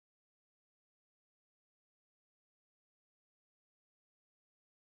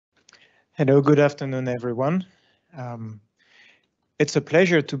Hello, good afternoon, everyone. It's a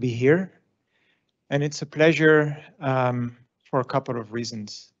pleasure to be here, and it's a pleasure for a couple of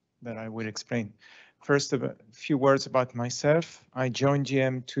reasons that I will explain. First, a few words about myself. I joined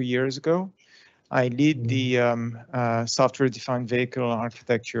GM 2 years ago. I lead the software-defined vehicle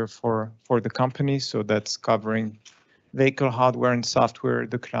architecture for the company, so that's covering vehicle hardware and software,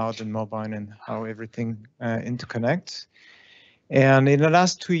 the cloud and mobile, and how everything interconnects. And in the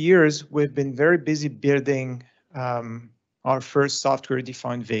last 2 years, we've been very busy building our first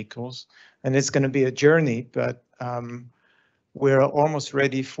software-defined vehicles, and it's going to be a journey, but we're almost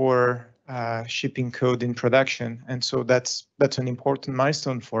ready for shipping code in production, and so that's an important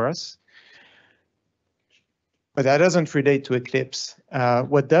milestone for us. But that doesn't relate to Eclipse.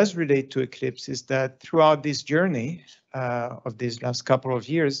 What does relate to Eclipse is that throughout this journey of these last couple of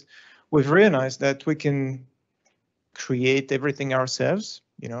years, we've realized that we can create everything ourselves.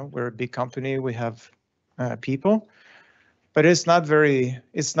 You know, we're a big company, we have people, but it's not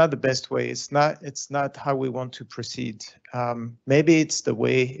the best way. It's not how we want to proceed. Maybe it's the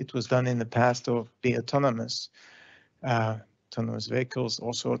way it was done in the past of being autonomous vehicles,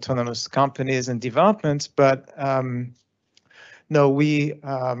 also autonomous companies and developments, but no,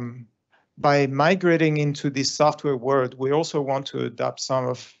 by migrating into this software world, we also want to adopt some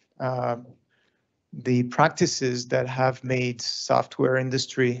of the practices that have made software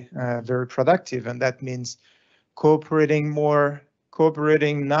industry very productive, and that means cooperating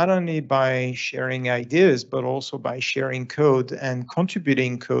not only by sharing ideas, but also by sharing code and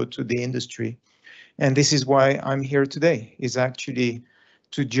contributing code to the industry. And this is why I'm here today, is actually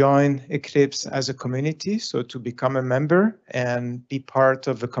to join Eclipse as a community, so to become a member and be part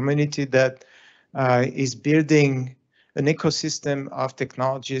of a community that is building an ecosystem of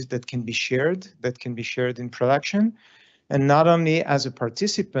technologies that can be shared in production, and not only as a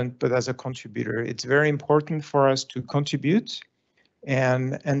participant, but as a contributor. It's very important for us to contribute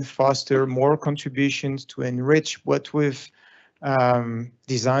and foster more contributions to enrich what we've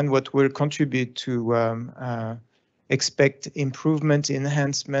designed, what will contribute to expect improvement,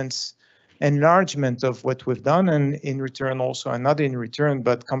 enhancements, enlargement of what we've done, and in return also, and not in return,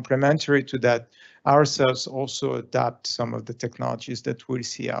 but complementary to that, ourselves also adopt some of the technologies that we'll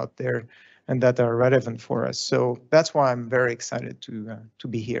see out there and that are relevant for us. So that's why I'm very excited to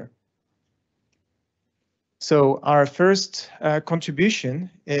be here. So our first contribution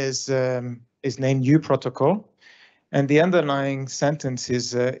is named uProtocol, and the underlying sentence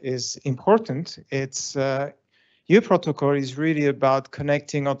is important. It's uProtocol is really about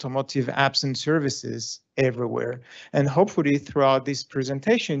connecting automotive apps and services everywhere, and hopefully throughout this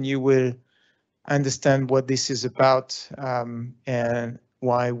presentation you will understand what this is about and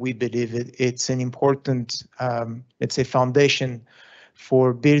why we believe it's an important, let's say, foundation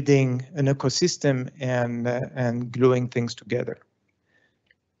for building an ecosystem and gluing things together.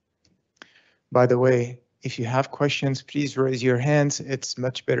 By the way, if you have questions, please raise your hands. It's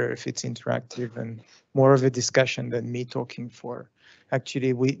much better if it's interactive and more of a discussion than me talking for.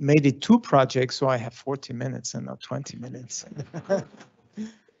 Actually, we made it 2 projects, so I have 40 minutes and not 20 minutes.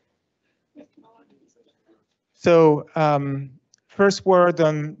 So first word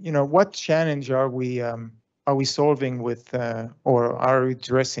on, what challenge are we solving with or are we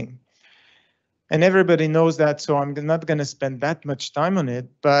addressing? And everybody knows that, so I'm not going to spend that much time on it,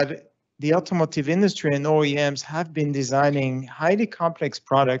 but the automotive industry and OEMs have been designing highly complex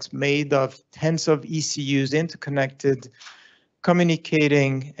products made of tens of ECUs interconnected,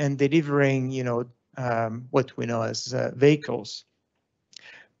 communicating and delivering, what we know as vehicles.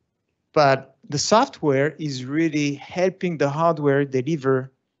 But the software is really helping the hardware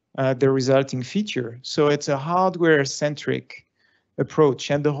deliver the resulting feature. So it's a hardware-centric approach,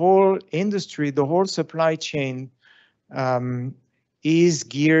 and the whole industry, the whole supply chain is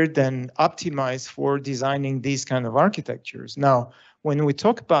geared and optimized for designing these kind of architectures. Now, when we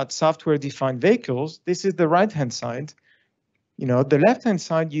talk about software-defined vehicles, this is the right-hand side. The left-hand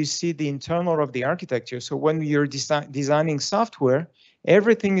side, you see the internal of the architecture. So when you're designing software,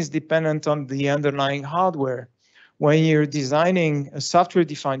 everything is dependent on the underlying hardware. When you're designing a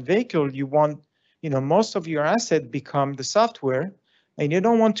software-defined vehicle, you want, most of your asset become the software, and you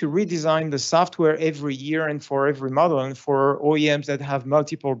don't want to redesign the software every year and for every model, and for OEMs that have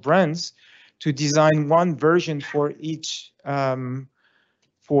multiple brands to design one version for each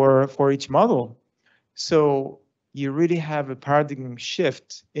for each model. So you really have a paradigm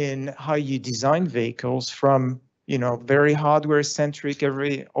shift in how you design vehicles from very hardware-centric,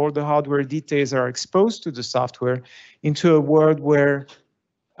 all the hardware details are exposed to the software, into a world where,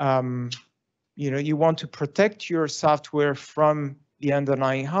 you want to protect your software from, the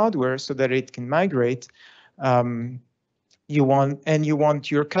underlying hardware so that it can migrate. You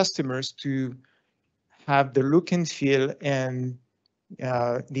want your customers to have the look and feel and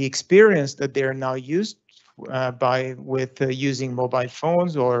the experience that they're now used with using mobile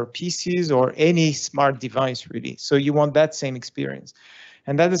phones or PCs or any smart device, really. So you want that same experience.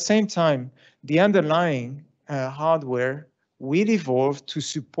 And at the same time, the underlying hardware will evolve to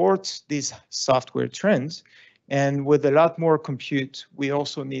support these software trends. And with a lot more compute, we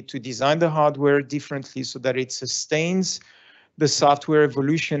also need to design the hardware differently so that it sustains the software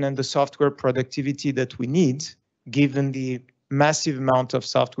evolution and the software productivity that we need, given the massive amount of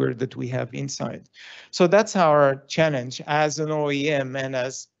software that we have inside. So that's our challenge as an OEM and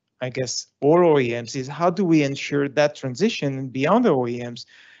as, I guess, all OEMs, is how do we ensure that transition beyond the OEMs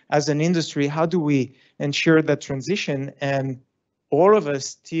as an industry? How do we ensure that transition and all of us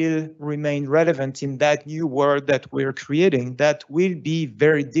still remain relevant in that new world that we're creating that will be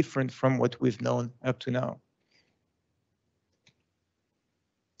very different from what we've known up to now?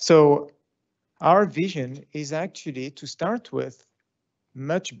 So our vision is actually to start with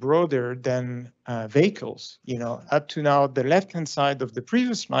much broader than vehicles. You know, up to now, the left-hand side of the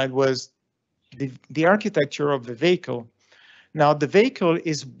previous slide was the architecture of the vehicle. Now, the vehicle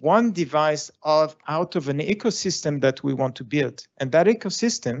is one device out of an ecosystem that we want to build. And that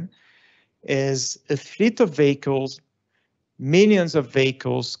ecosystem is a fleet of vehicles, millions of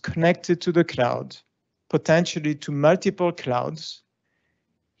vehicles connected to the cloud, potentially to multiple clouds,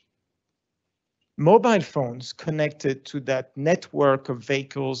 mobile phones connected to that network of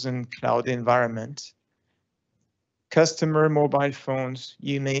vehicles and cloud environment, customer mobile phones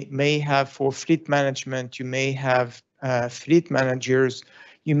you may have for fleet management, you may have fleet managers,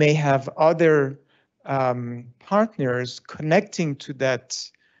 you may have other partners connecting to that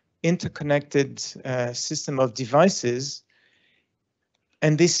interconnected system of devices.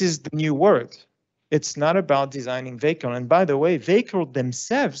 And this is the new world. It's not about designing vehicle. And by the way, vehicles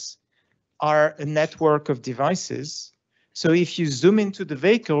themselves are a network of devices. So if you zoom into the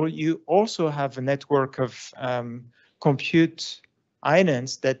vehicle, you also have a network of compute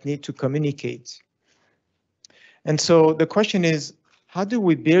islands that need to communicate. And so the question is, how do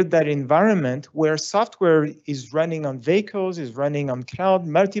we build that environment where software is running on vehicles, is running on cloud,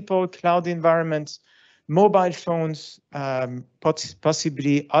 multiple cloud environments, mobile phones,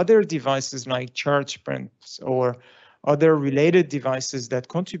 possibly other devices like charge points or other related devices that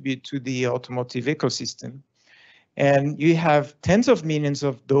contribute to the automotive ecosystem. And you have tens of millions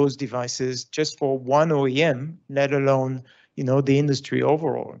of those devices just for one OEM, let alone, you know, the industry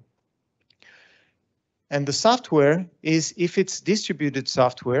overall. And the software is, if it's distributed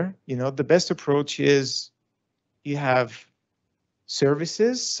software, you know, the best approach is you have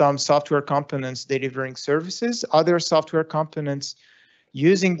services, some software components delivering services, other software components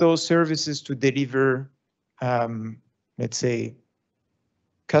using those services to deliver, let's say,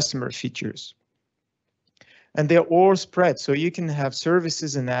 customer features. And they're all spread. So you can have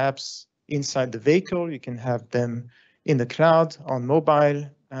services and apps inside the vehicle. You can have them in the cloud, on mobile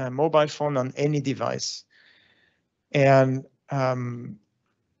phone, on any device. And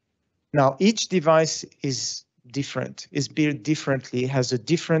now each device is different, is built differently, has a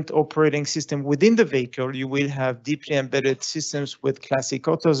different operating system within the vehicle. You will have deeply embedded systems with classic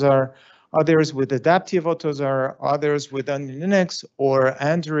AutoSAR, others with adaptive AutoSAR, others with Linux or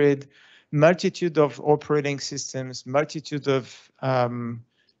Android, multitude of operating systems, multitude of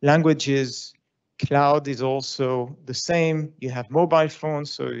languages. Cloud is also the same. You have mobile phones,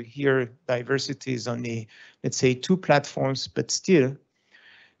 so here diversity is only, let's say, 2 platforms, but still.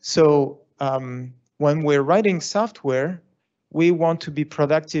 So when we're writing software, we want to be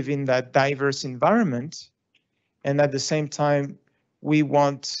productive in that diverse environment. And at the same time, we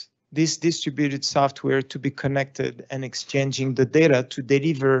want this distributed software to be connected and exchanging the data to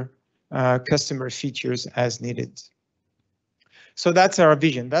deliver customer features as needed. So that's our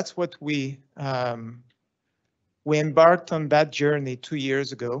vision. That's what we embarked on that journey 2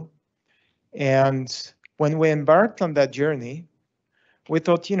 years ago. And when we embarked on that journey, we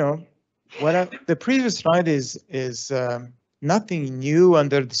thought, you know, the previous slide is nothing new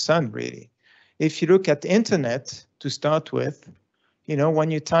under the sun, really. If you look at the internet to start with, you know,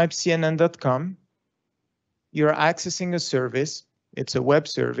 when you type CNN.com, you're accessing a service. It's a web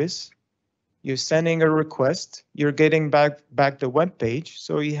service. You're sending a request. You're getting back the web page.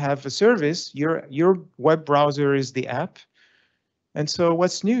 So you have a service. Your web browser is the app. And so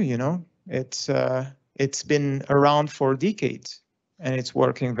what's new? You know, it's been around for decades, and it's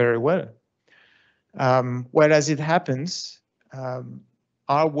working very well. Well, as it happens,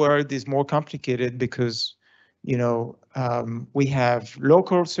 our world is more complicated because, we have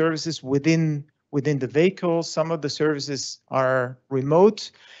local services within the vehicle. Some of the services are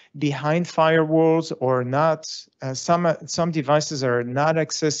remote, behind firewalls or not. Some devices are not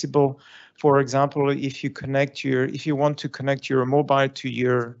accessible. For example, if you want to connect your mobile to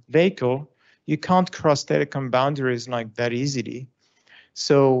your vehicle, you can't cross telecom boundaries like that easily.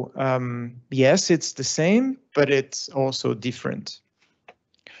 So yes, it's the same, but it's also different.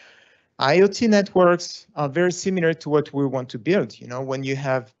 IoT networks are very similar to what we want to build. When you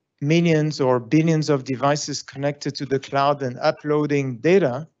have millions or billions of devices connected to the cloud and uploading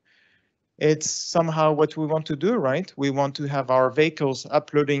data, it's somehow what we want to do, right? We want to have our vehicles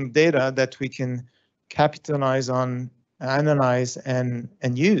uploading data that we can capitalize on, analyze, and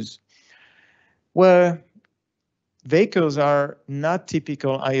use. Well, vehicles are not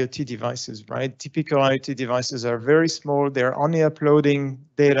typical IoT devices, right? Typical IoT devices are very small. They're only uploading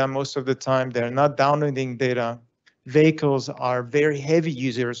data most of the time. They're not downloading data. Vehicles are very heavy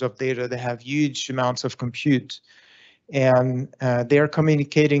users of data. They have huge amounts of compute. And they're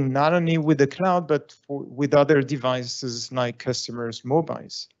communicating not only with the cloud, but with other devices like customers'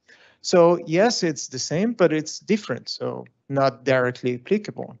 mobiles. So yes, it's the same, but it's different, so not directly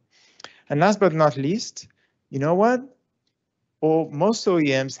applicable. And last but not least, you know what? Most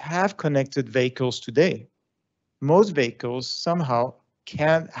OEMs have connected vehicles today. Most vehicles somehow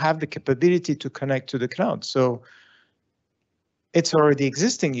can have the capability to connect to the cloud. So it's already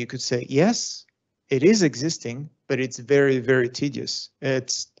existing, you could say. Yes, it is existing, but it's very, very tedious.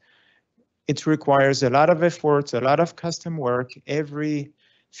 It requires a lot of effort, a lot of custom work. Every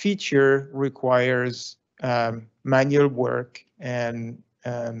feature requires manual work, and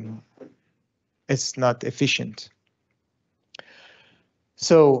it's not efficient.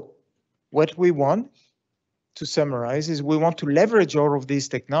 So what we want, to summarize, is we want to leverage all of these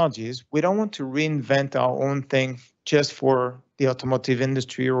technologies. We don't want to reinvent our own thing just for the automotive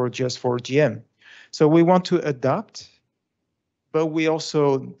industry or just for GM. So we want to adapt, but we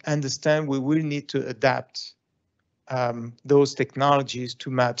also understand we will need to adapt those technologies to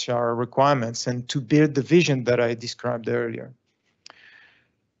match our requirements and to build the vision that I described earlier.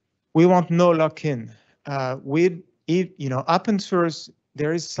 We want no lock-in. Open source,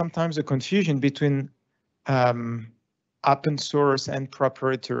 there is sometimes a confusion between open source and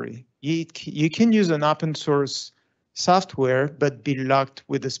proprietary. You can use an open source software, but be locked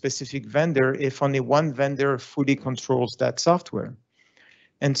with a specific vendor if only one vendor fully controls that software.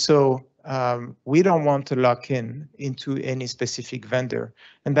 And so we don't want to lock into any specific vendor.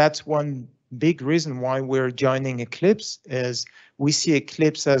 And that's one big reason why we're joining Eclipse, is we see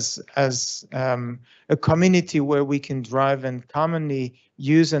Eclipse as a community where we can drive and commonly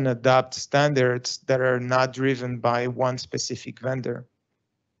use and adopt standards that are not driven by one specific vendor.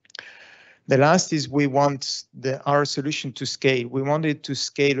 The last is we want our solution to scale. We want it to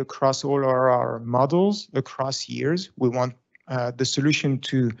scale across all our models, across years. We want the solution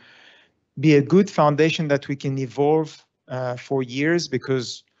to be a good foundation that we can evolve for years,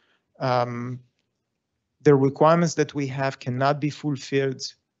 because the requirements that we have cannot be fulfilled,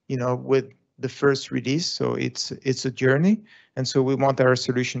 with the first release. So it's a journey, and so we want our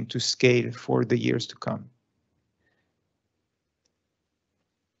solution to scale for the years to come.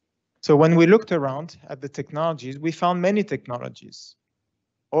 So when we looked around at the technologies, we found many technologies,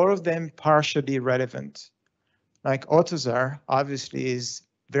 all of them partially relevant. Like AutoSAR, obviously, is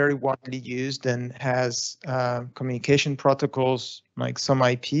very widely used and has communication protocols like some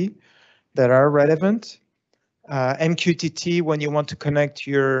IP that are relevant. MQTT, when you want to connect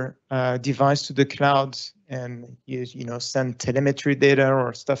your device to the cloud and send telemetry data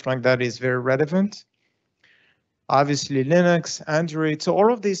or stuff like that, is very relevant. Obviously, Linux, Android. So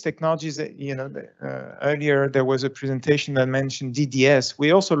all of these technologies that, earlier there was a presentation that mentioned DDS.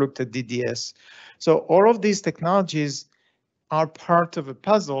 We also looked at DDS. So all of these technologies are part of a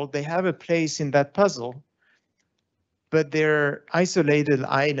puzzle. They have a place in that puzzle, but they're isolated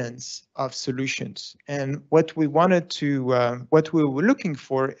islands of solutions. And what we were looking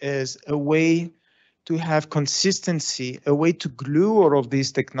for is a way to have consistency, a way to glue all of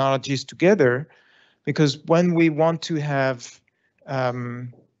these technologies together. Because when we want to have,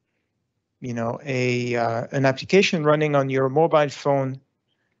 an application running on your mobile phone,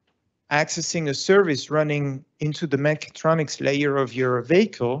 accessing a service running into the mechatronics layer of your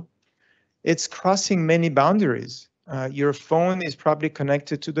vehicle, it's crossing many boundaries. Your phone is probably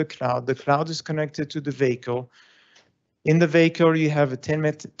connected to the cloud. The cloud is connected to the vehicle. In the vehicle, you have a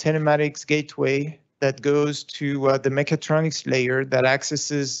telematics gateway that goes to the mechatronics layer that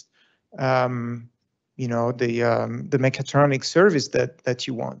accesses the mechatronic service that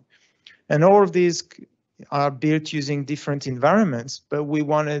you want. And all of these are built using different environments, but we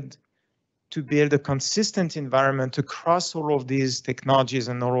wanted to build a consistent environment across all of these technologies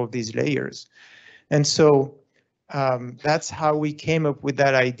and all of these layers. And so that's how we came up with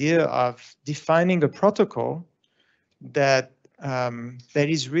that idea of defining a protocol that that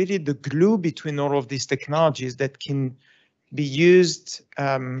is really the glue between all of these technologies that can be used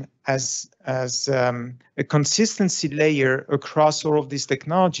as a consistency layer across all of these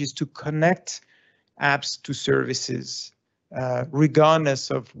technologies to connect apps to services,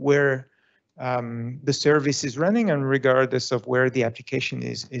 regardless of where the service is running and regardless of where the application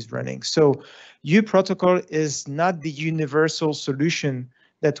is running. So uProtocol is not the universal solution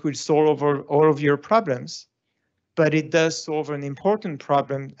that will solve all of your problems, but it does solve an important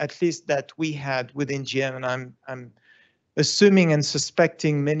problem, at least that we had within GM, and I'm assuming and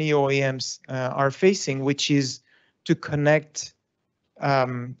suspecting many OEMs are facing, which is to connect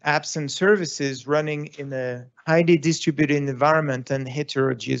apps and services running in a highly distributed environment and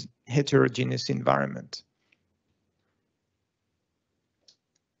heterogeneous environment.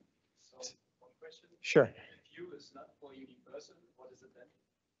 So, one question. Sure. If U is not for universal, what is it then?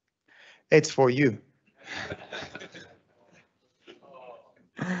 It's for you.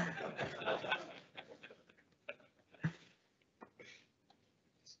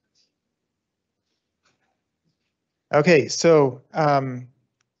 Okay, so a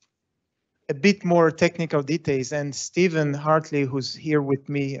bit more technical details, and Stephen Hartley, who's here with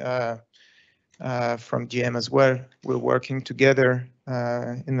me from GM as well, we're working together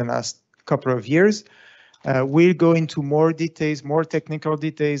in the last couple of years. We'll go into more details, more technical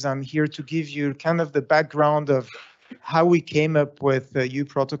details. I'm here to give you kind of the background of how we came up with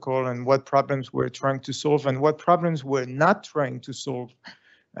uProtocol and what problems we're trying to solve and what problems we're not trying to solve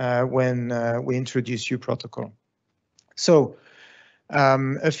when we introduce uProtocol. So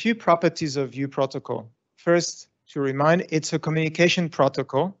a few properties of uProtocol. First, to remind, it's a communication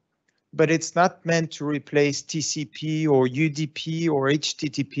protocol, but it's not meant to replace TCP or UDP or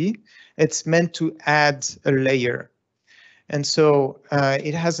HTTP. It's meant to add a layer. And so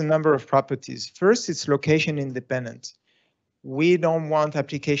it has a number of properties. First, it's location independent. We don't want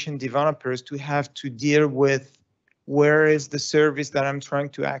application developers to have to deal with where is the service that I'm trying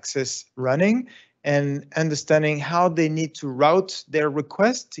to access running, and understanding how they need to route their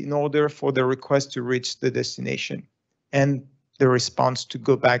request in order for the request to reach the destination and the response to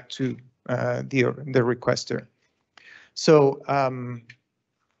go back to the requester. So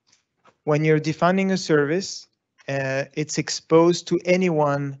when you're defining a service, it's exposed to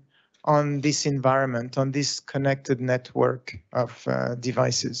anyone on this environment, on this connected network of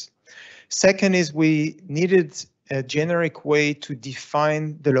devices. Second is we needed a generic way to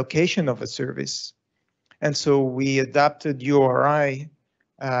define the location of a service. And so we adapted URI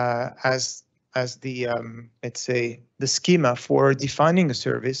as the, let's say, the schema for defining a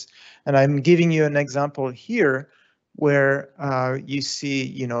service. And I'm giving you an example here where you see,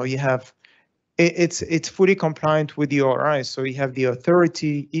 you have, it's fully compliant with URI. So you have the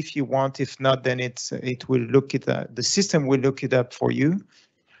authority if you want. If not, then it will look it up. The system will look it up for you.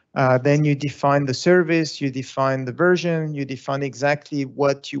 Then you define the service, you define the version, you define exactly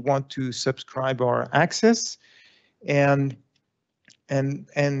what you want to subscribe or access. And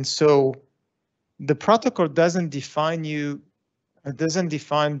so the protocol doesn't define the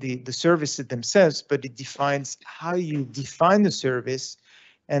services themselves, but it defines how you define the service.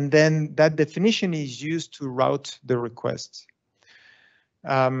 And then that definition is used to route the request.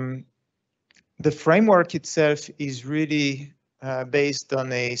 The framework itself is really based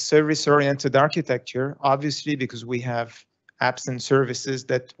on a service-oriented architecture, obviously, because we have apps and services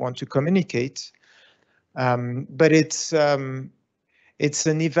that want to communicate. But it's an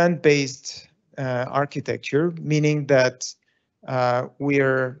event-based architecture, meaning that we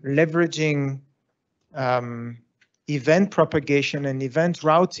are leveraging event propagation and event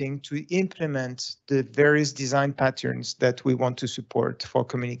routing to implement the various design patterns that we want to support for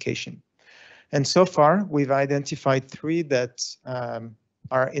communication. And so far, we've identified 3 that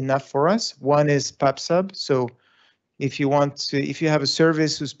are enough for us. One is PubSub. So if you have a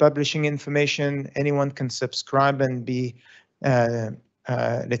service who's publishing information, anyone can subscribe and be,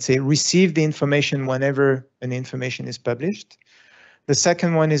 let's say, receive the information whenever an information is published. The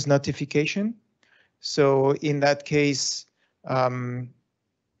second one is notification. So in that case,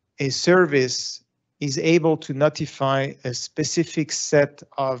 a service is able to notify a specific set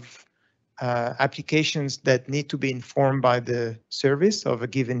of applications that need to be informed by the service of a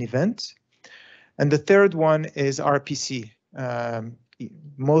given event. And the third one is RPC,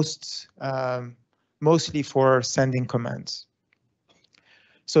 mostly for sending commands.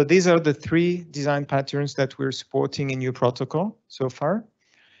 So these are the 3 design patterns that we're supporting in uProtocol so far.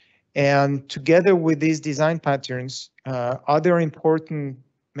 And together with these design patterns, other important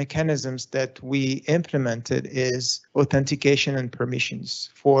mechanisms that we implemented is authentication and permissions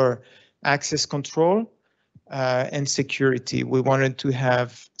for access control and security. We wanted to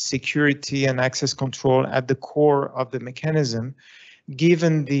have security and access control at the core of the mechanism,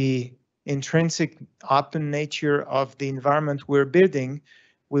 given the intrinsic open nature of the environment we're building.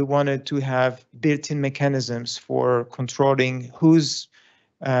 We wanted to have built-in mechanisms for controlling who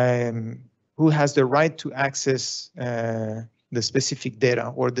has the right to access the specific data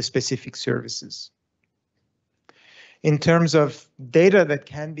or the specific services. In terms of data that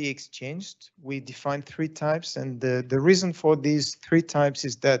can be exchanged, we define 3 types, and the reason for these 3 types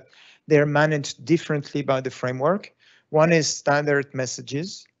is that they're managed differently by the framework. One is standard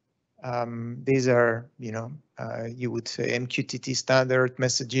messages. These are, you would say MQTT standard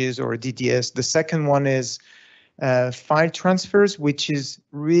messages or DDS. The second one is file transfers, which is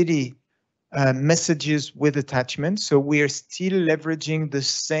really messages with attachments. So we are still leveraging the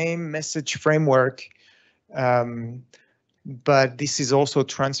same message framework, but this is also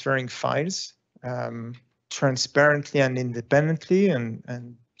transferring files transparently and independently,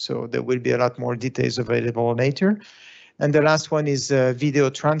 and so there will be a lot more details available later. And the last one is video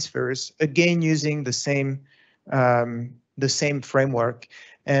transfers, again using the same framework.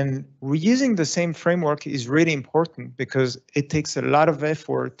 And reusing the same framework is really important because it takes a lot of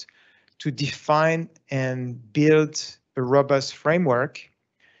effort to define and build a robust framework.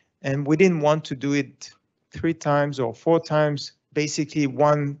 And we didn't want to do it 3 times or 4 times, basically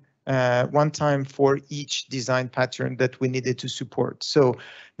one time for each design pattern that we needed to support. So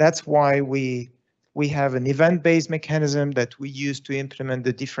that's why we have an event-based mechanism that we use to implement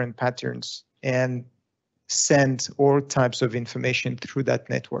the different patterns and send all types of information through that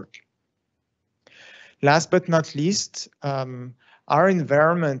network. Last but not least, our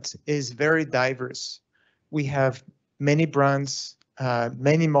environment is very diverse. We have many brands,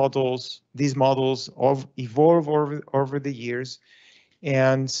 many models. These models evolve over the years,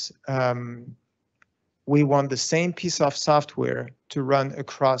 and we want the same piece of software to run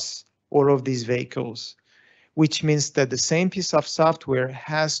across all of these vehicles, which means that the same piece of software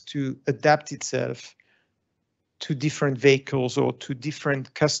has to adapt itself to different vehicles or to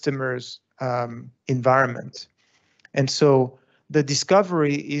different customers' environment. And so the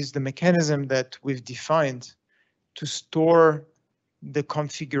discovery is the mechanism that we've defined to store the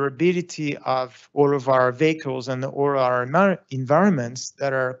configurability of all of our vehicles and all our environments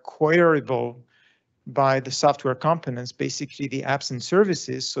that are queryable by the software components, basically the apps and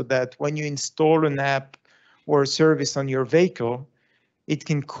services, so that when you install an app or a service on your vehicle, it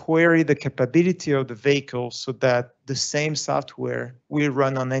can query the capability of the vehicle so that the same software will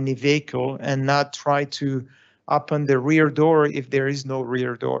run on any vehicle and not try to open the rear door if there is no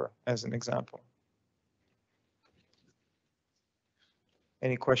rear door, as an example.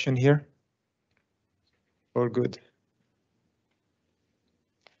 Any question here? All good.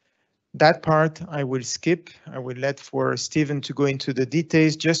 That part I will skip. I will let for Stephen to go into the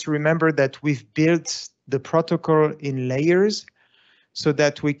details. Just remember that we've built the protocol in layers so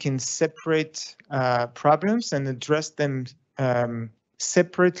that we can separate problems and address them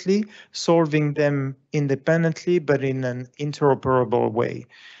separately, solving them independently, but in an interoperable way.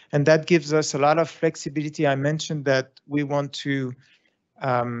 And that gives us a lot of flexibility. I mentioned that we want to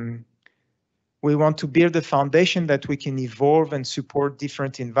build a foundation that we can evolve and support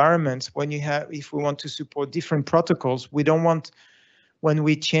different environments. If we want to support different protocols, we don't want, when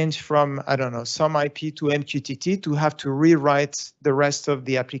we change from, I don't know, some IP to MQTT, to have to rewrite the rest of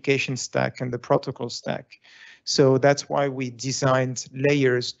the application stack and the protocol stack. So that's why we designed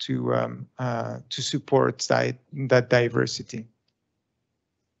layers to support that diversity.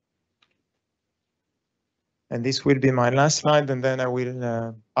 And this will be my last slide, and then I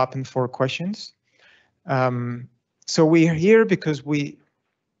will open for questions. So we're here because we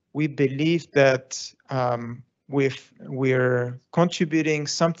believe that we're contributing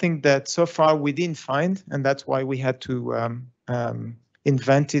something that so far we didn't find, and that's why we had to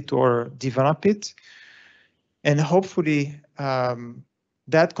invent it or develop it. And hopefully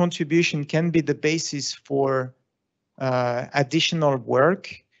that contribution can be the basis for additional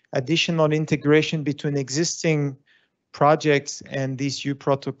work, additional integration between existing projects and this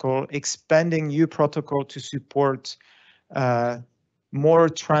uProtocol, expanding uProtocol to support more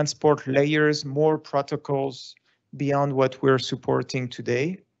transport layers, more protocols beyond what we're supporting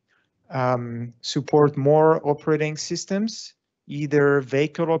today, support more operating systems either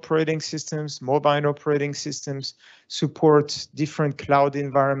vehicle operating systems, mobile operating systems, support different cloud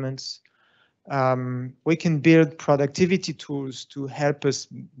environments. We can build productivity tools to help us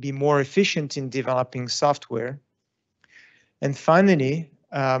be more efficient in developing software. And finally,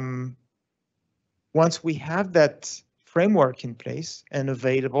 once we have that framework in place and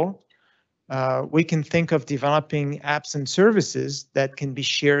available, we can think of developing apps and services that can be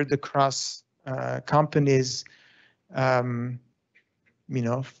shared across companies,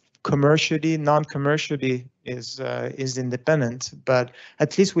 commercially, non-commercially is independent, but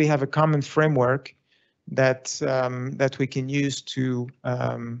at least we have a common framework that we can use to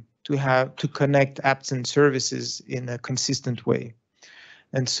connect apps and services in a consistent way.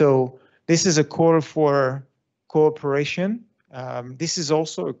 And so this is a call for cooperation. This is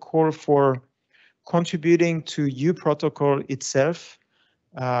also a call for contributing to uProtocol itself.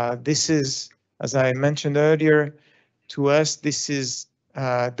 This is, as I mentioned earlier, to us, this is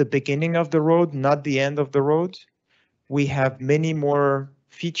the beginning of the road, not the end of the road. We have many more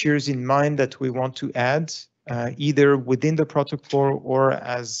features in mind that we want to add, either within the protocol or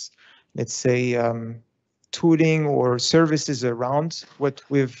as, let's say, tooling or services around what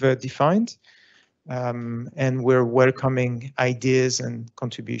we've defined. And we're welcoming ideas and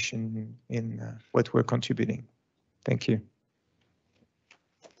contribution in what we're contributing. Thank you.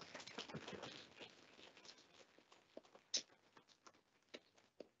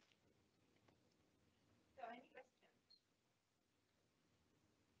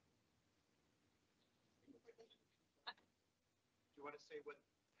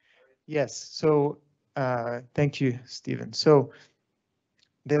 Yes, so thank you, Stephen. So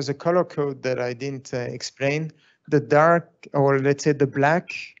there's a color code that I didn't explain. The dark, or let's say the black,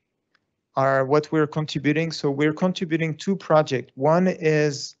 are what we're contributing. So we're contributing 2 projects. One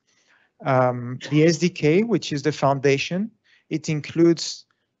is the SDK, which is the foundation. It includes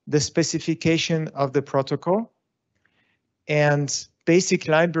the specification of the protocol and basic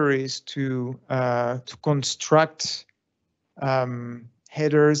libraries to construct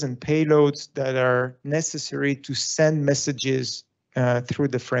headers and payloads that are necessary to send messages through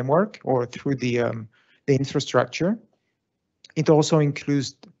the framework or through the infrastructure. It also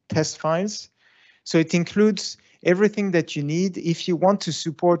includes test files. So it includes everything that you need if you want to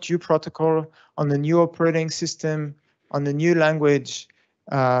support uProtocol on a new operating system, on a new language,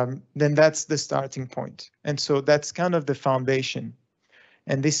 then that's the starting point. And so that's kind of the foundation.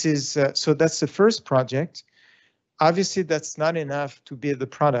 And this is, so that's the first project. Obviously, that's not enough to build the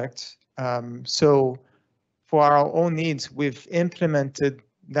product. So for our own needs, we've implemented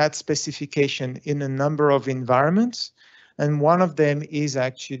that specification in a number of environments, and one of them is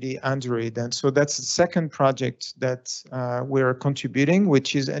actually Android. And so that's the second project that we're contributing,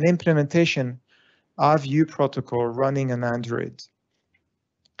 which is an implementation of uProtocol running on Android.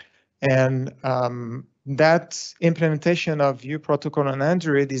 And that implementation of uProtocol on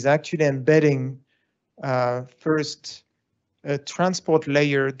Android is actually embedding first a transport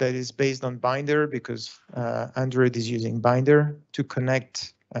layer that is based on Binder, because Android is using Binder to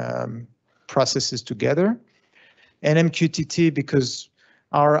connect processes together, and MQTT because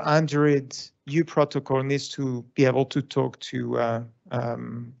our Android uProtocol needs to be able to talk to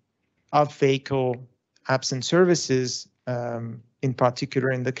off-vehicle apps and services, in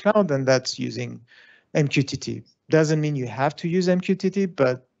particular in the cloud, and that's using MQTT. Doesn't mean you have to use MQTT,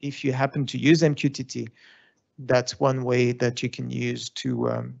 but if you happen to use MQTT, that's one way that you can use to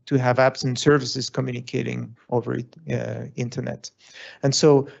have apps and services communicating over internet. And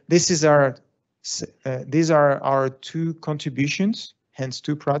so this is our these are our 2 contributions, hence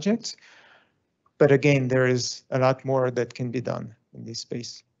 2 projects. But again, there is a lot more that can be done in this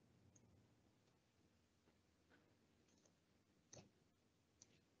space.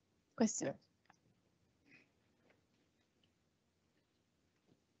 Question.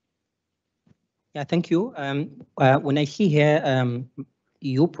 Yeah, thank you. When I see here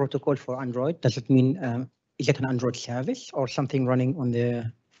uProtocol for Android, does it mean, is it an Android service or something running on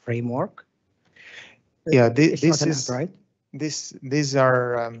the framework? Yeah, these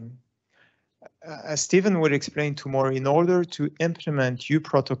are, as Stephen will explain tomorrow, in order to implement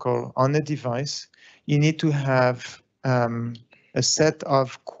uProtocol on a device, you need to have a set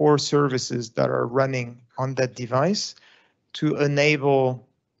of core services that are running on that device to enable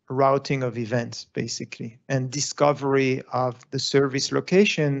routing of events, basically, and discovery of the service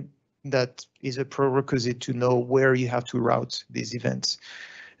location that is a prerequisite to know where you have to route these events.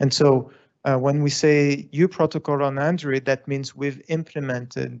 And so when we say uProtocol on Android, that means we've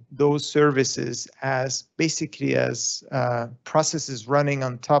implemented those services as basically as processes running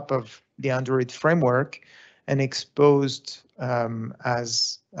on top of the Android framework and exposed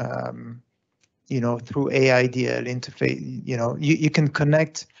as through AIDL interface. You can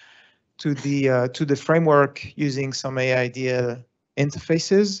connect to the framework using some AIDL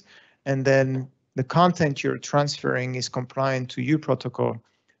interfaces, and then the content you're transferring is compliant to uProtocol,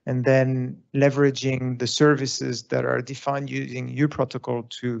 and then leveraging the services that are defined using uProtocol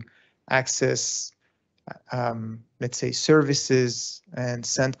to access, let's say, services and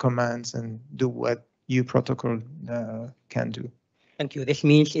send commands and do what uProtocol can do. Thank you. This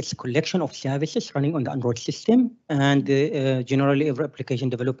means it's a collection of services running on the Android system, and generally every application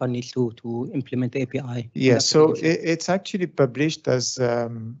developer needs to implement the API. Yeah, so it's actually published as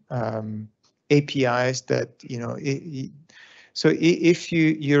APIs that, so if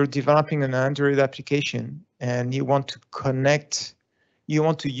you're developing an Android application and you want to connect, you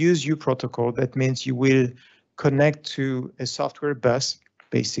want to use uProtocol, that means you will connect to a software bus,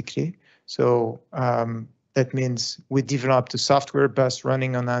 basically. So that means we developed a software bus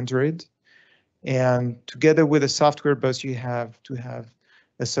running on Android. And together with a software bus, you have to have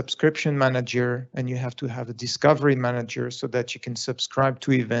a subscription manager, and you have to have a discovery manager so that you can subscribe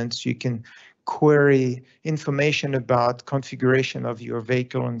to events, you can query information about configuration of your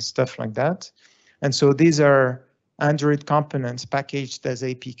vehicle and stuff like that. And so these are Android components packaged as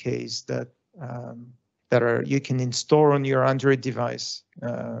APKs that you can install on your Android device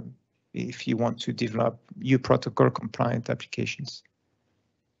if you want to develop uProtocol compliant applications.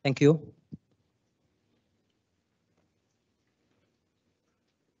 Thank you.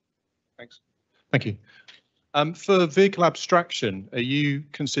 Thanks. Thank you. For vehicle abstraction, are you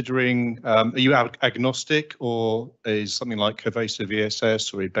considering, are you agnostic, or is something like Covesa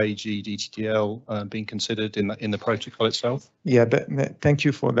VSS or Ibeji DTTL being considered in the protocol itself? Yeah, thank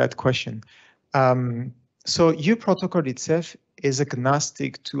you for that question. So uProtocol itself is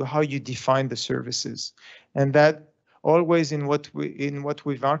agnostic to how you define the services, and that always in what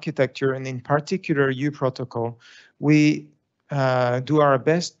we've architecture, and in particular uProtocol, we do our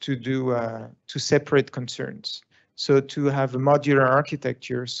best to separate concerns. So to have a modular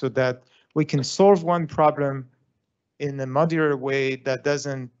architecture so that we can solve one problem in a modular way that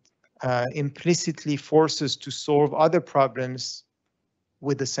doesn't implicitly force us to solve other problems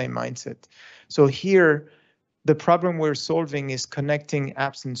with the same mindset. So here, the problem we're solving is connecting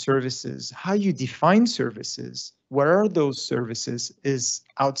apps and services. How you define services, where are those services, is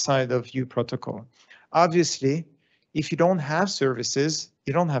outside of uProtocol. Obviously, if you don't have services,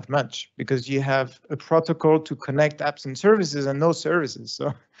 you don't have much, because you have a protocol to connect apps and services and no services.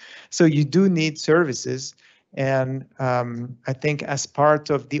 So you do need services. And I think as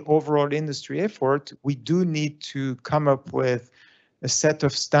part of the overall industry effort, we do need to come up with a set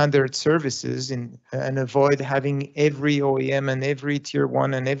of standard services and avoid having every OEM and every tier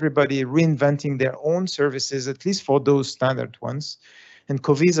one and everybody reinventing their own services, at least for those standard ones. And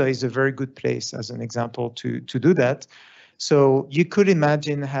Covesa is a very good place as an example to do that. So you could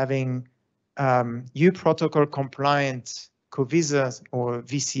imagine having uProtocol compliant Covesa or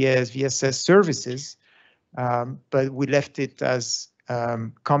VCS, VSS services, but we left it as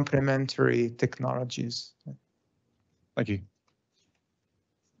complementary technologies. Thank you.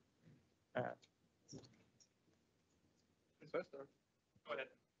 Go ahead.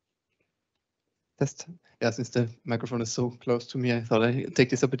 Test. Yeah, since the microphone is so close to me, I thought I'd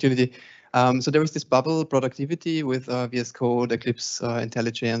take this opportunity. So there was this bubble productivity with VS Code, Eclipse,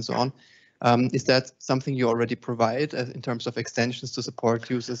 IntelliJ, and so on. Is that something you already provide in terms of extensions to support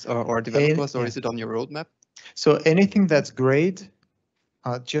users or developers, or is it on your roadmap? So anything that's great,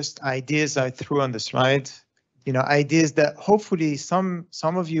 just ideas I threw on the slide, ideas that hopefully some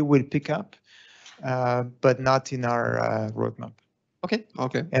of you will pick up, but not in our roadmap. Okay.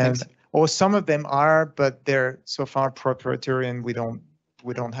 And thanks. or some of them are, but they're so far proprietary, and we don't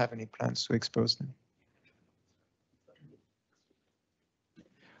have any plans to expose them.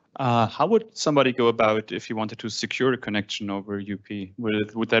 How would somebody go about if you wanted to secure a connection over UP?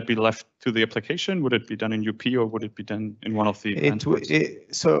 Would that be left to the application? Would it be done in UP, or would it be done in one of the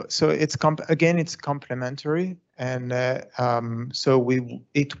endpoints? So it's again, it's complementary, and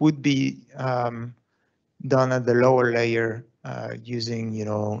it would be done at the lower layer using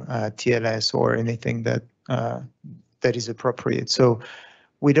TLS or anything that is appropriate. So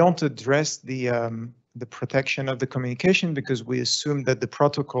we don't address the protection of the communication, because we assume that the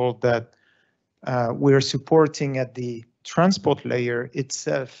protocol that we're supporting at the transport layer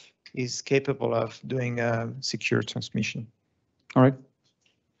itself is capable of doing a secure transmission. All right.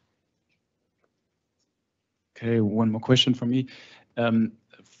 Okay, one more question from me.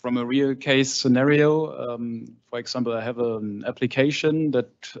 From a real case scenario, for example, I have an application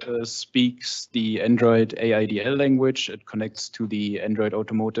that speaks the Android AIDL language. It connects to the Android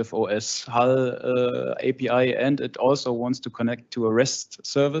Automotive OS HAL API, and it also wants to connect to a REST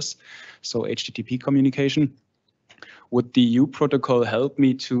service, so HTTP communication. Would the uProtocol help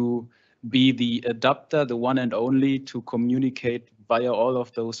me to be the adapter, the one and only, to communicate via all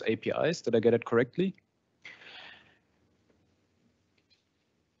of those APIs? Did I get it correctly?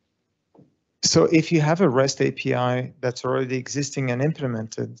 So if you have a REST API that's already existing and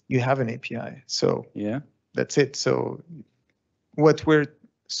implemented, you have an API. So Yeah. that's it. So what we're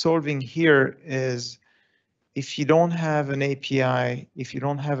solving here is if you don't have an API, if you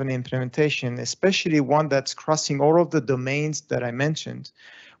don't have an implementation, especially one that's crossing all of the domains that I mentioned,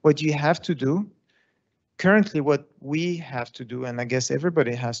 what you have to do, currently what we have to do, and I guess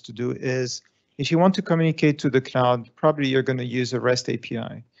everybody has to do, is if you want to communicate to the cloud, probably you're going to use a REST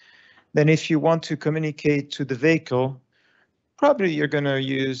API. Then if you want to communicate to the vehicle, probably you're going to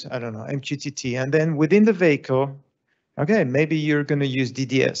use, I don't know, MQTT. And then within the vehicle, okay, maybe you're going to use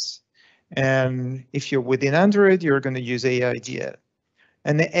DDS. And if you're within Android, you're going to use AIDL.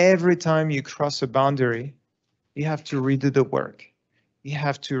 And every time you cross a boundary, you have to redo the work. You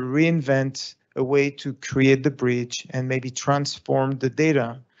have to reinvent a way to create the bridge and maybe transform the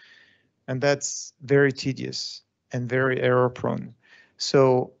data. And that's very tedious and very error prone.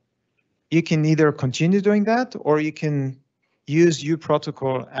 So you can either continue doing that, or you can use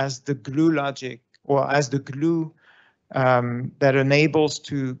uProtocol as the glue logic, or as the glue that enables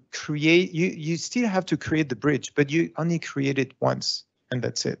to create. You still have to create the bridge, but you only create it once, and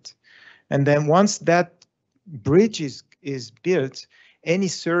that's it. And then once that bridge is built, any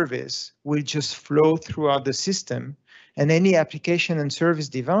service will just flow throughout the system, and any application and service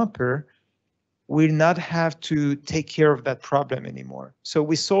developer will not have to take care of that problem anymore. So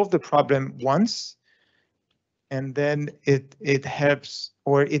we solve the problem once, and then it helps,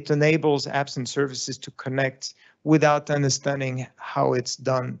 or it enables apps and services to connect without understanding how it's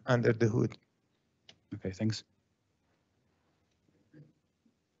done under the hood. Okay, thanks.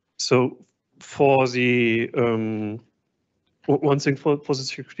 So for the one thing for the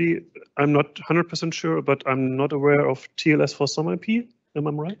security, I'm not 100% sure, but I'm not aware of TLS for some IP. Am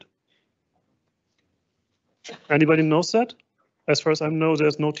I right? Anybody knows that? As far as I know,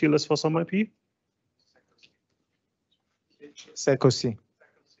 there's no TLS for some IP. SECOC.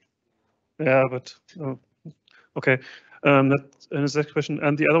 Yeah, but okay. That's the next question.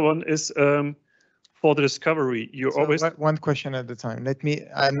 And the other one is for the discovery. You So always one question at a time.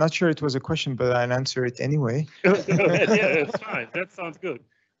 I'm not sure it was a question, but I'll answer it anyway. Yeah, it's fine. That sounds good.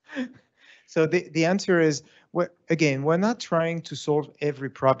 So the answer is, again, we're not trying to solve every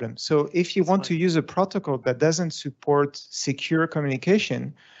problem. So if you want to use a protocol that doesn't support secure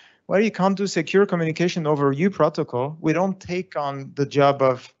communication, well, you can't do secure communication over uProtocol. We don't take on the job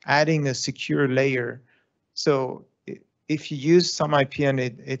of adding a secure layer. So if you use some IP and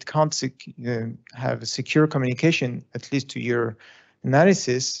it can't have a secure communication, at least to your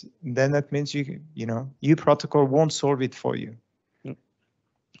analysis, then that means uProtocol won't solve it for you.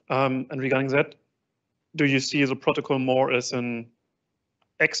 And regarding that, do you see the protocol more as an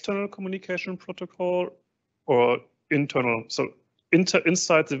external communication protocol or internal? So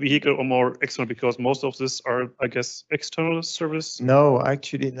inside the vehicle or more external, because most of this are, I guess, external service? No,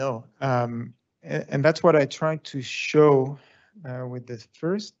 actually, no. And that's what I tried to show with this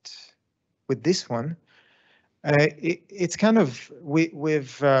one. It's kind of,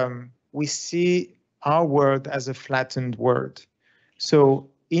 we see our world as a flattened world. So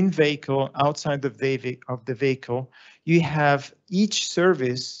in vehicle, outside of the vehicle, you have each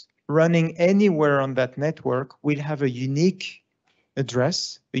service running anywhere on that network will have a unique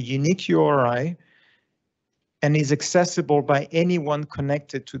address, a unique URI, and is accessible by anyone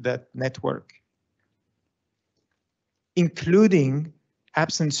connected to that network, including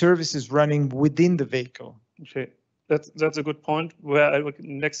apps and services running within the vehicle. Okay, that's a good point. Where I look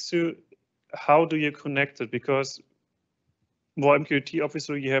next to, how do you connect it? Because more MQTT,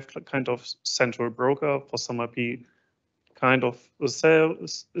 obviously, you have kind of central broker. For some IP, kind of the sale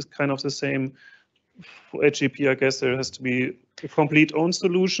is kind of the same. For HTTP, I guess there has to be a complete own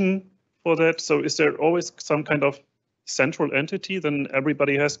solution for that. So is there always some kind of central entity then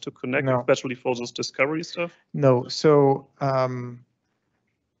everybody has to connect, No. especially for those discovery stuff? No, so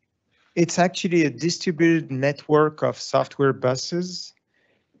it's actually a distributed network of software buses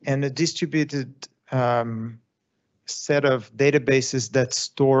and a distributed set of databases that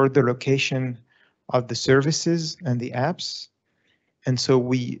store the location of the services and the apps. And so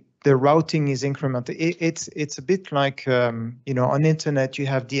we the routing is incremental. It's a bit like, you know, on internet, you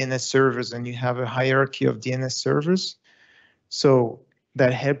have DNS servers and you have a hierarchy of DNS servers. So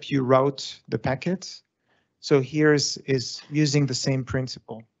that help you route the packets. So here is using the same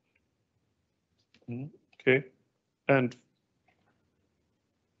principle. Okay. And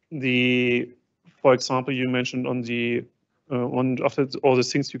for example, you mentioned on the one of all the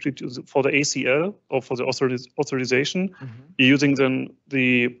things you could use for the ACL or for the authorization, you're using then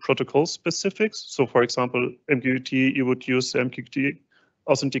the protocol specifics. So for example, MQTT, you would use the MQTT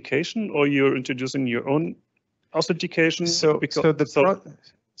authentication, or you're introducing your own authentication? So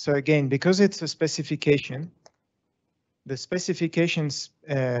again, because it's a specification, the specifications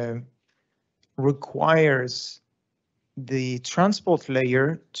requires the transport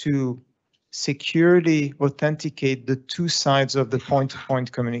layer to securely authenticate the two sides of the point-to-point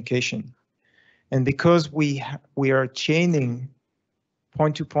communication. And because we are chaining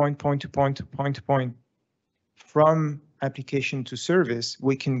point-to-point, point-to-point to point-to-point from application to service,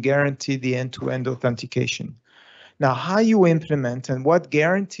 we can guarantee the end-to-end authentication. Now, how you implement and what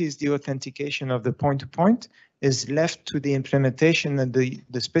guarantees the authentication of the point-to-point is left to the implementation and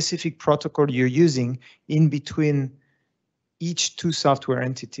the specific protocol you're using in between each two software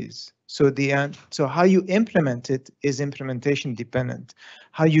entities. So how you implement it is implementation dependent.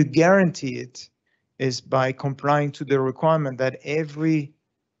 How you guarantee it is by complying to the requirement that every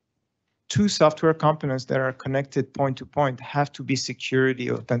two software components that are connected point to point have to be securely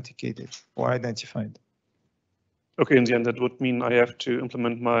authenticated or identified. Okay, in the end, that would mean I have to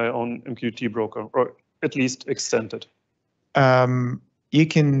implement my own MQTT broker, or at least extend it. You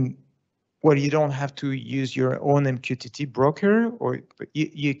can. Well, you don't have to use your own MQTT broker, or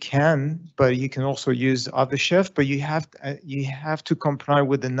you can, but you can also use off-the-shelf. But you have to comply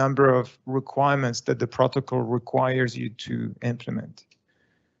with the number of requirements that the protocol requires you to implement.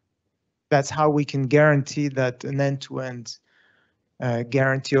 That's how we can guarantee that an end-to-end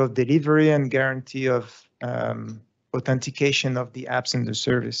guarantee of delivery and guarantee of authentication of the apps in the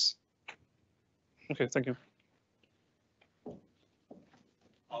service. Okay, thank you.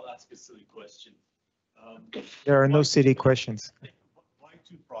 I'll ask a silly question. There are no silly questions. Why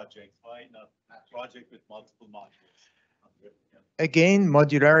two projects? Why not a project with multiple modules? Again,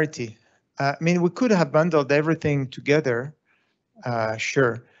 modularity. I mean, we could have bundled everything together,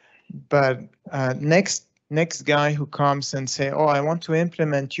 sure. But next guy who comes and say, oh, I want to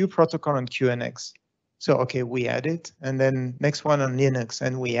implement uProtocol on QNX. So, okay, we add it, and then next one on Linux,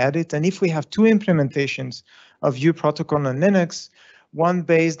 and we add it. And if we have two implementations of uProtocol on Linux, one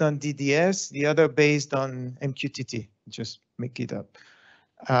based on DDS, the other based on MQTT, just make it up.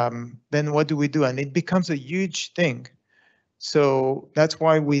 Then what do we do? And it becomes a huge thing. So that's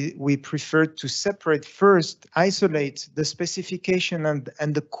why we prefer to separate first, isolate the specification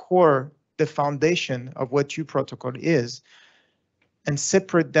and the core, the foundation of what uProtocol is, and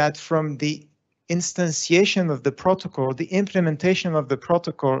separate that from the instantiation of the protocol, the implementation of the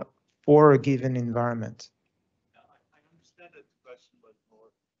protocol for a given environment. I understand that question, but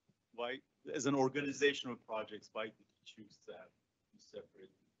more why, as an organization of projects, why did you choose to have two separate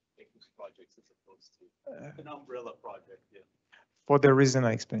Eclipse projects as opposed to an umbrella project? Yeah. For the reason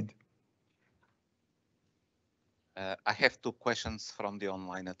I explained. I have two questions from the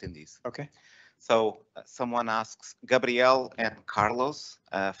online attendees. Okay. So someone asks, Gabriel and Carlos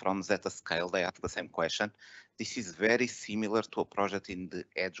from Zetascale, they ask the same question. This is very similar to a project in the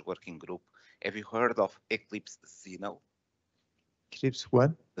Edge working group. Have you heard of Eclipse Zeno? Eclipse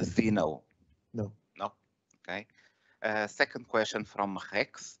what? Zeno. No. No? Okay. Second question from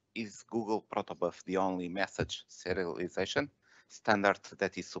Rex. Is Google Protobuf the only message serialization standard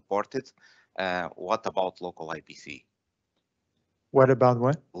that is supported? What about local IPC? What about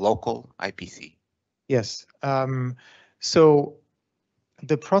what? Local IPC. Yes. So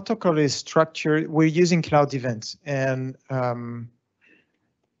the protocol is structured. We're using cloud events, and cloud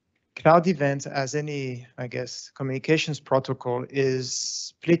events, as any, I guess, communications protocol, is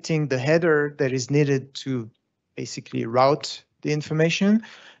splitting the header that is needed to basically route the information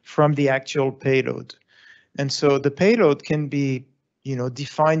from the actual payload. And so the payload can be,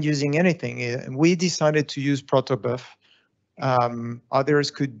 defined using anything. We decided to use protobuf.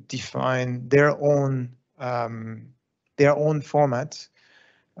 Others could define their own formats.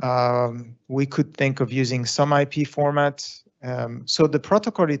 We could think of using some IP format. So the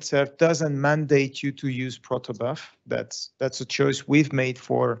protocol itself doesn't mandate you to use protobuf. That's a choice we've made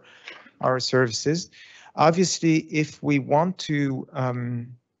for our services. Obviously, if we want to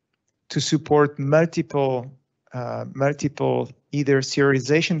support multiple either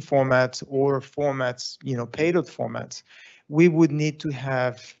serialization formats or formats, payload formats, we would need to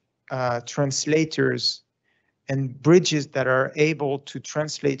have translators and bridges that are able to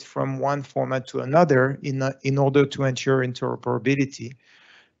translate from one format to another in order to ensure interoperability.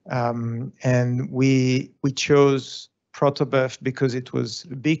 And we chose Protobuf because it was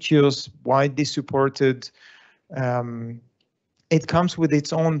ubiquitous, widely supported. It comes with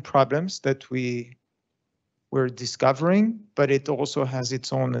its own problems that we're discovering, but it also has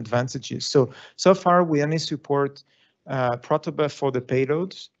its own advantages. So far we only support Protobuf for the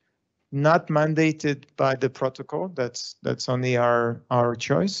payloads, not mandated by the protocol. That's only our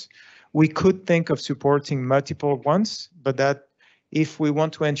choice. We could think of supporting multiple ones, but that if we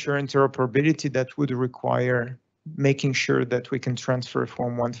want to ensure interoperability, that would require making sure that we can transfer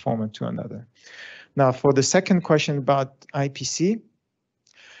from one format to another. Now, for the second question about IPC,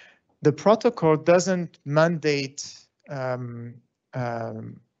 the protocol doesn't mandate, and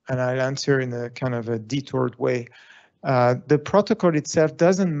I'll answer in a kind of a detoured way. The protocol itself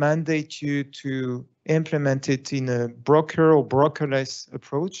doesn't mandate you to implement it in a broker or brokerless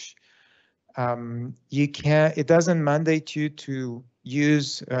approach. It doesn't mandate you to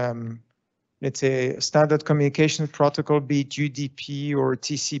use, let's say, a standard communication protocol, be it UDP or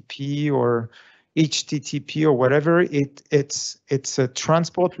TCP or HTTP or whatever. It's a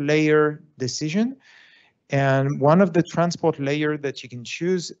transport layer decision. And one of the transport layer that you can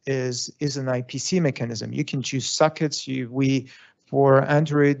choose is an IPC mechanism. You can choose sockets. For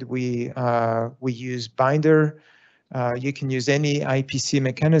Android, we use Binder. You can use any IPC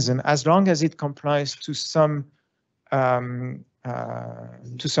mechanism as long as it complies to some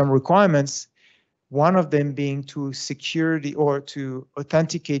requirements. One of them being to secure or to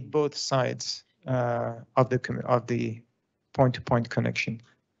authenticate both sides of the point-to-point connection.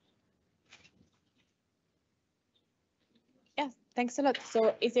 Thanks a lot.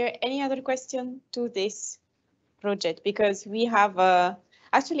 So is there any other question to this project? Because we have,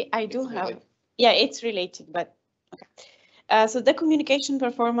 actually I do have, yeah, it's related, but okay. So the communication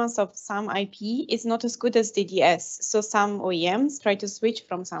performance of some IP is not as good as DDS. So some OEMs try to switch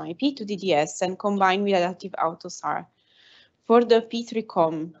from some IP to DDS and combine with adaptive AutoSAR. For the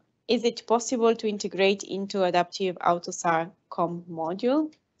P3Com, is it possible to integrate into adaptive AutoSAR COM module?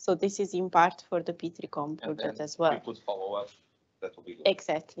 So this is in part for the P3Com project as well. We could follow up. That will be good.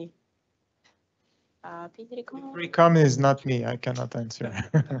 Exactly. P3Com? P3Com is not me. I cannot answer.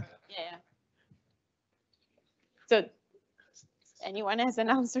 Yeah. So anyone has an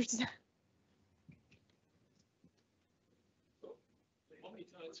answer to that? Want me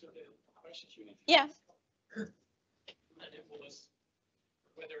to answer the question? Yeah. And it was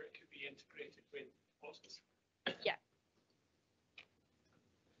whether it could be integrated with Postgres. Yeah.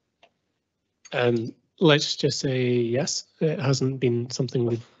 Let's just say yes. It hasn't been something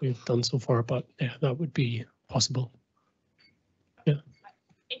we've done so far, but yeah, that would be possible. Yeah.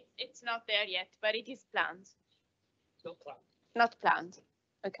 It's not there yet, but it is planned. Not planned. Not planned.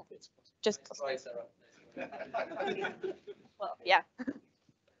 Okay. Just. Well, yeah.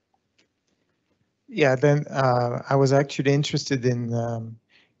 Yeah. Then I was actually interested in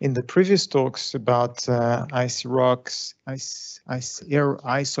the previous talks about IceRox,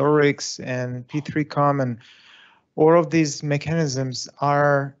 IceOryx, and P3Com, and all of these mechanisms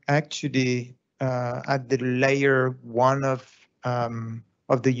are actually at the layer 1 of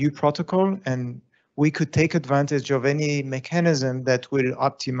the uProtocol, and we could take advantage of any mechanism that will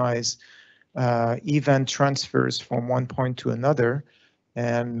optimize event transfers from one point to another.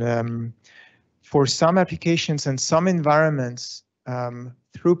 And for some applications and some environments,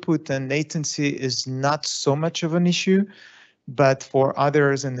 throughput and latency is not so much of an issue, but for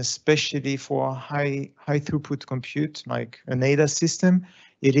others, and especially for high throughput compute like an ADAS system,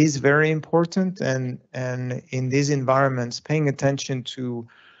 it is very important. And in these environments, paying attention to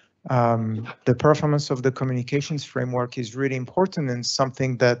the performance of the communications framework is really important, and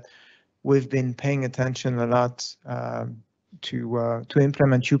something that we've been paying attention a lot to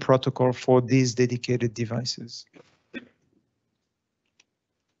implement uProtocol for these dedicated devices.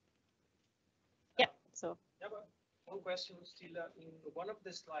 Yeah. So. One question still in one of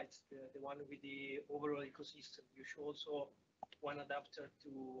the slides, the one with the overall ecosystem, you show also one adapter to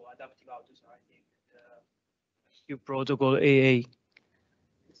adaptive AutoSAR, I think, uProtocol AA.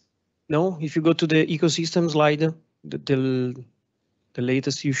 No, if you go to the ecosystem slide, the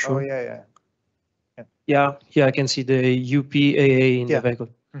latest you show. Oh, yeah. Yeah, I can see the UPAA in the vehicle.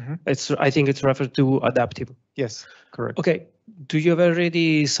 Mm-hmm. I think it's referred to adaptive. Yes, correct. Okay. Do you have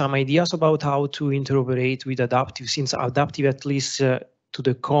already some ideas about how to interoperate with adaptive, since adaptive, at least to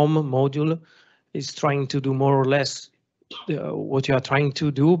the COM module, is trying to do more or less what you are trying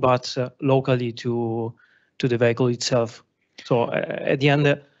to do, but locally to the vehicle itself. So at the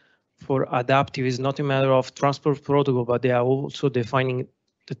end, for adaptive is not a matter of transport protocol, but they are also defining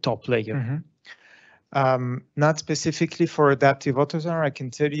the top layer. Not specifically for adaptive AutoSAR. I can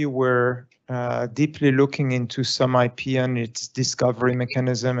tell you we're deeply looking into some IP and its discovery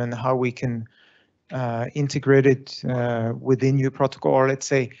mechanism and how we can integrate it within uProtocol, or let's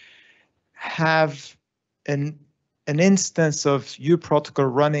say have an instance of uProtocol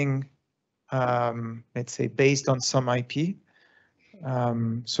running, let's say, based on some IP.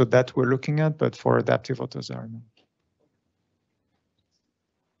 So that we're looking at, but for adaptive AutoSAR. No.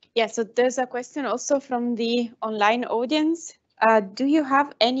 Yeah, so there's a question also from the online audience. Do you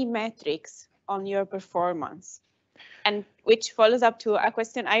have any metrics on your performance? And which follows up to a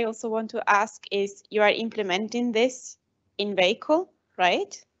question I also want to ask is, you are implementing this in vehicle,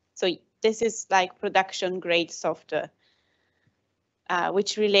 right? So this is like production grade software,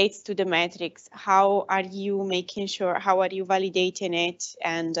 which relates to the metrics. How are you making sure, how are you validating it,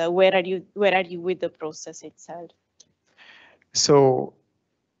 and where are you with the process itself? So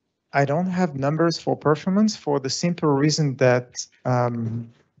I don't have numbers for performance for the simple reason that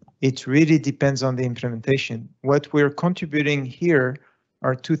it really depends on the implementation. What we're contributing here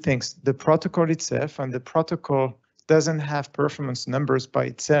are two things: the protocol itself, and the protocol doesn't have performance numbers by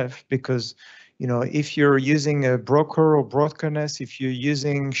itself, because if you're using a broker or broadcast, if you're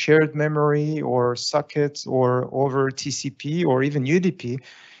using shared memory or sockets or over TCP or even UDP,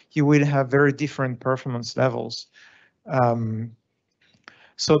 you will have very different performance levels.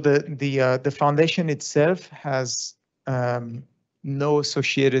 So the foundation itself has no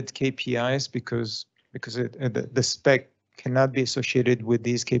associated KPIs because the spec cannot be associated with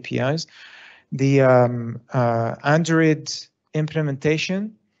these KPIs. The Android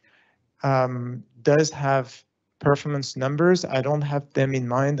implementation does have performance numbers. I don't have them in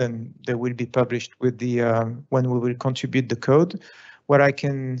mind, and they will be published with the when we will contribute the code. What I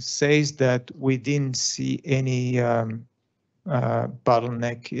can say is that we didn't see any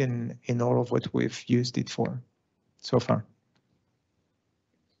bottleneck in all of what we've used it for so far.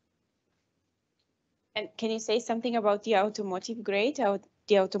 And can you say something about the automotive grade,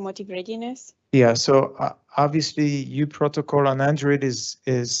 the automotive readiness? Yeah, so obviously uProtocol on Android is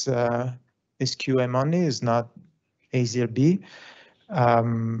QM only, is not AZLB.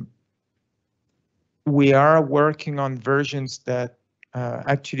 We are working on versions that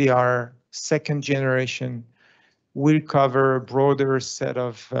actually are second generation, will cover a broader set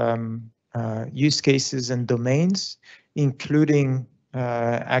of use cases and domains, including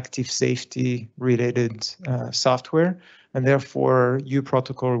active safety related software, and therefore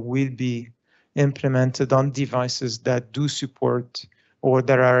uProtocol will be implemented on devices that do support or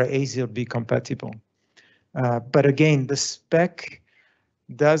that are AZLB compatible. But again, the spec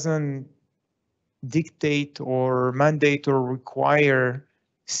doesn't dictate or mandate or require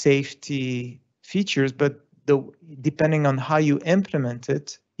safety features, but depending on how you implement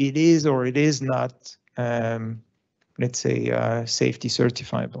it, it is or it is not, let's say, safety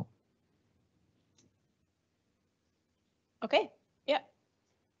certifiable. Okay, yeah.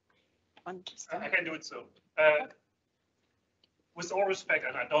 I can do it so. With all respect,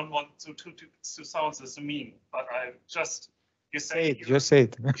 and I don't want to sound as mean, but you say it.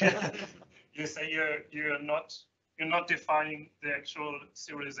 You say you're not defining the actual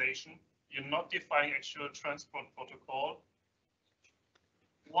serialization. You're not defining actual transport protocol.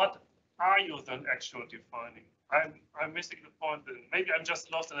 What are you then actually defining? I'm missing the point. Maybe I'm just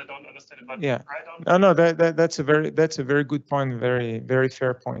lost and I don't understand it. But yeah, I don't. No, that's a very good point. Very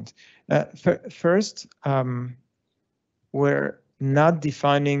fair point. First, we're not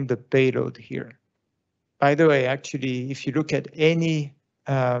defining the payload here. By the way, actually, if you look at any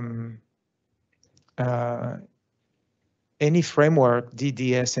framework,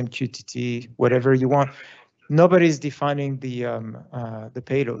 DDS, MQTT, whatever you want, nobody's defining the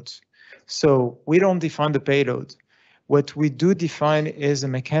payloads. So we don't define the payload. What we do define is a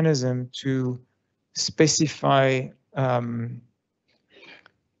mechanism to specify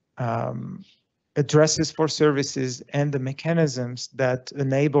addresses for services and the mechanisms that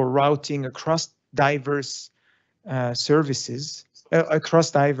enable routing across diverse services,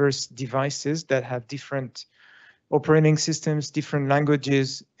 across diverse devices that have different operating systems, different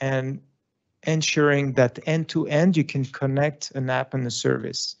languages, and ensuring that end-to-end you can connect an app and a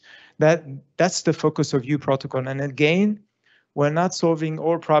service. That's the focus of uProtocol. And again, we're not solving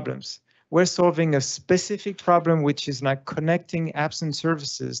all problems. We're solving a specific problem, which is like connecting apps and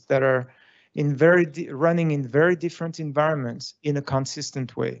services that are running in very different environments in a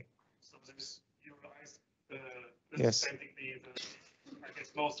consistent way. So this, you realize yes. I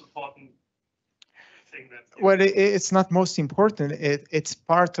guess most important thing that. Well, it's not most important. It's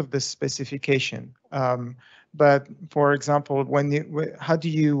part of the specification. But for example, how do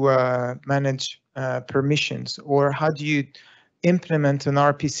you manage permissions, or how do you implement an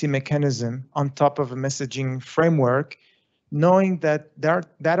RPC mechanism on top of a messaging framework, knowing that that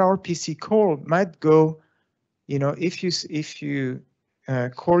RPC call might go, if you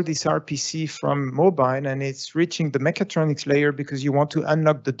call this RPC from mobile and it's reaching the mechatronics layer because you want to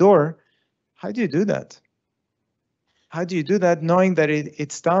unlock the door, how do you do that? How do you do that knowing that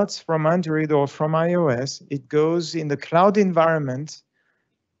it starts from Android or from iOS, it goes in the cloud environment,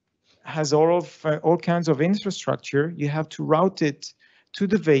 has all kinds of infrastructure, you have to route it to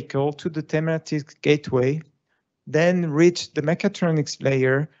the vehicle, to the thematic gateway, then reach the mechatronics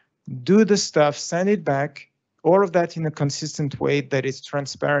layer, do the stuff, send it back, all of that in a consistent way that is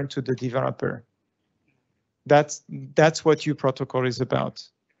transparent to the developer. That's what uProtocol is about.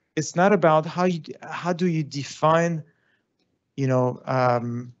 It's not about how do you define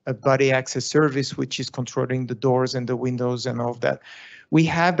a body access service which is controlling the doors and the windows and all of that. We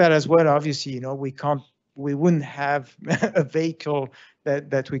have that as well. Obviously, we wouldn't have a vehicle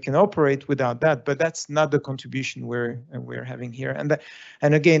that we can operate without that. But that's not the contribution we're having here.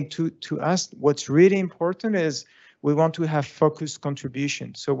 And again, to us, what's really important is we want to have focused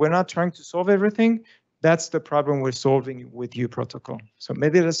contribution. So we're not trying to solve everything. That's the problem we're solving with uProtocol. So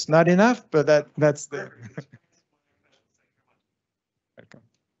maybe that's not enough, but that's the. Welcome.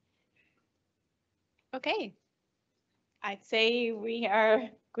 Okay. I'd say we are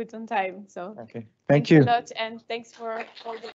good on time. So okay. Thank you. a lot, and thanks for all the